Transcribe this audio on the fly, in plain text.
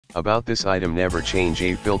About this item: never change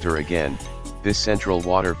a filter again. This central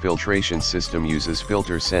water filtration system uses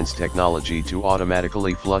Filter Sense technology to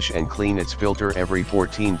automatically flush and clean its filter every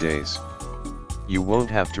 14 days. You won't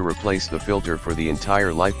have to replace the filter for the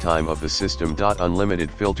entire lifetime of the system.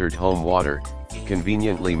 Unlimited filtered home water.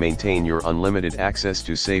 Conveniently maintain your unlimited access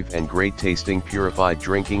to safe and great tasting purified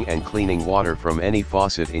drinking and cleaning water from any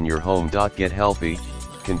faucet in your home. Get healthy,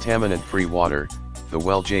 contaminant-free water. The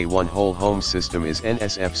WHELJ1 whole home system is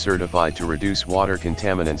NSF certified to reduce water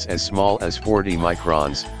contaminants as small as 40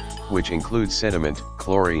 microns, which includes sediment,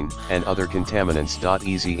 chlorine, and other contaminants.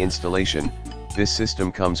 Easy installation. This system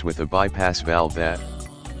comes with a bypass valve that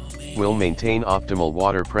will maintain optimal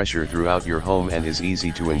water pressure throughout your home and is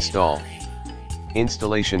easy to install.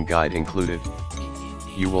 Installation guide included.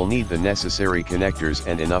 You will need the necessary connectors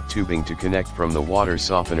and enough tubing to connect from the water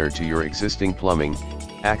softener to your existing plumbing,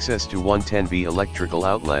 access to 110V electrical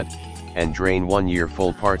outlet, and drain 1 year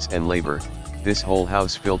full parts and labor. This whole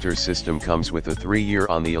house filter system comes with a 3-year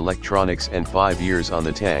on the electronics and 5 years on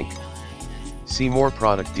the tank. See more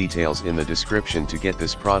product details in the description to get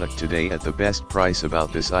this product today at the best price.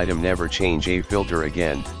 About this item: never change a filter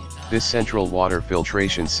again. This central water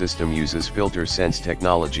filtration system uses Filter Sense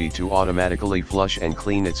technology to automatically flush and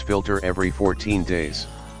clean its filter every 14 days.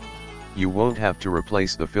 You won't have to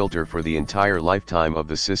replace the filter for the entire lifetime of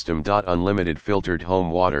the system. Unlimited filtered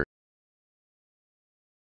home water.